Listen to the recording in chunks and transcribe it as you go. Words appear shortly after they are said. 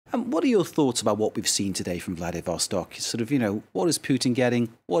What are your thoughts about what we've seen today from Vladivostok? Sort of, what is Putin getting?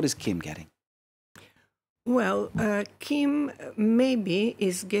 What is Kim getting? Well, Kim maybe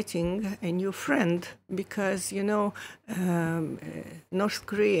is getting a new friend because, North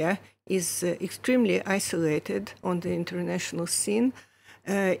Korea is extremely isolated on the international scene.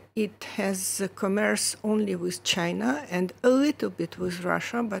 It has commerce only with China and a little bit with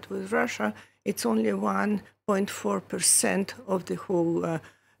Russia, but with Russia it's only 1.4% of the whole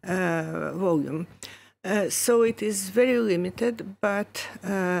volume. So it is very limited, but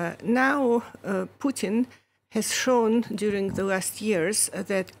now Putin has shown during the last years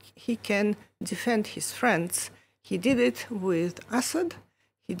that he can defend his friends. He did it with Assad,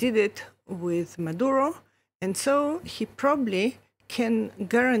 he did it with Maduro, and so he probably can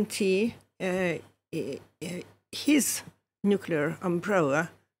guarantee his nuclear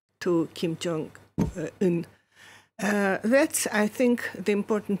umbrella to Kim Jong-un. That's, I think, the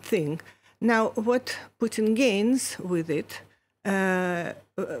important thing. Now, what Putin gains with it,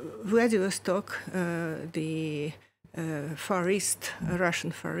 Vladivostok, the Far East,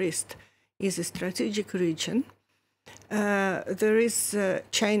 Russian Far East, is a strategic region. There is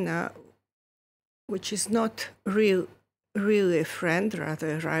China, which is not really a friend,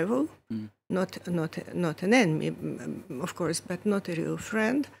 rather a rival, not an enemy, of course, but not a real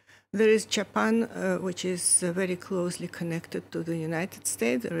friend. There is Japan, which is very closely connected to the United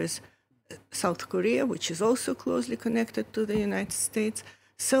States. There is South Korea, which is also closely connected to the United States.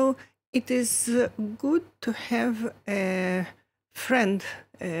 So it is good to have a friend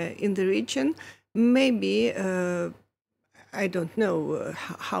in the region. Maybe, I don't know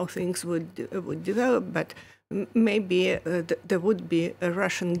how things would develop, but maybe there would be a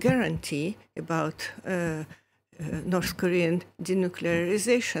Russian guarantee about North Korean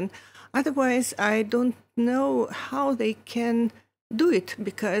denuclearization. Otherwise, I don't know how they can do it,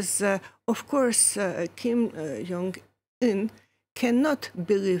 because, of course, Kim Jong-un cannot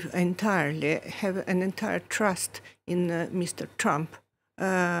believe entirely, have an entire trust in Mr. Trump.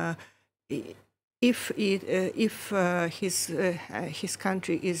 If his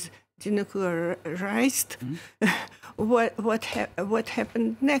country is denuclearized, what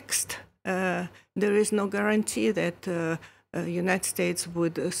happened next? There is no guarantee that the United States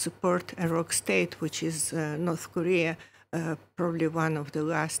would support a rogue state, which is North Korea, probably one of the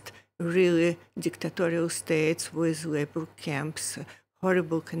last really dictatorial states with labor camps,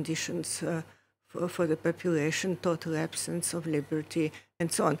 horrible conditions for the population, total absence of liberty,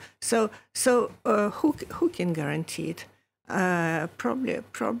 and so on. So who can guarantee it?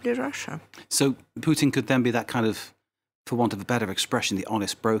 Probably Russia. So Putin could then be that kind of, for want of a better expression, the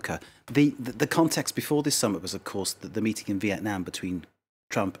honest broker. The context before this summit was, of course, the meeting in Vietnam between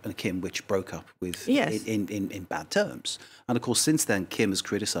Trump and Kim, which broke up with in bad terms. And of course, since then, Kim has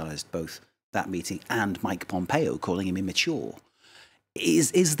criticised both that meeting and Mike Pompeo, calling him immature.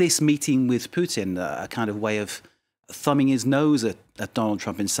 Is this meeting with Putin a kind of way of thumbing his nose at Donald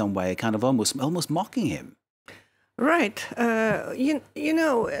Trump in some way, kind of almost mocking him? Right. You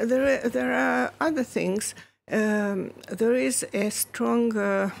know, there are other things. There is a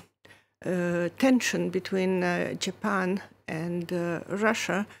strong tension between Japan and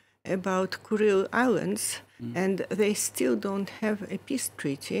Russia about Kuril Islands, and they still don't have a peace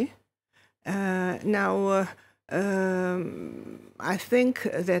treaty. Now, I think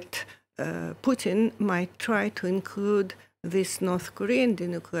that Putin might try to include this North Korean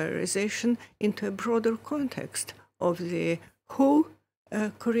denuclearization into a broader context of the whole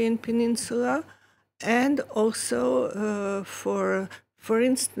Korean Peninsula, and also for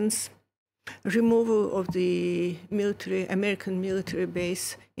instance, removal of the American military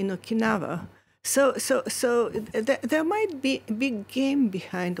base in Okinawa. So there might be a big game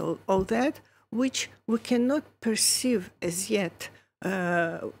behind all that, which we cannot perceive as yet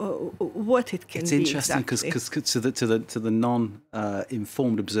what it can be. It's interesting because to the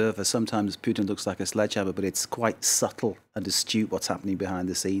non-informed observer, sometimes Putin looks like a sledgehammer, but it's quite subtle and astute what's happening behind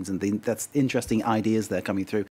the scenes, and that's interesting ideas there coming through.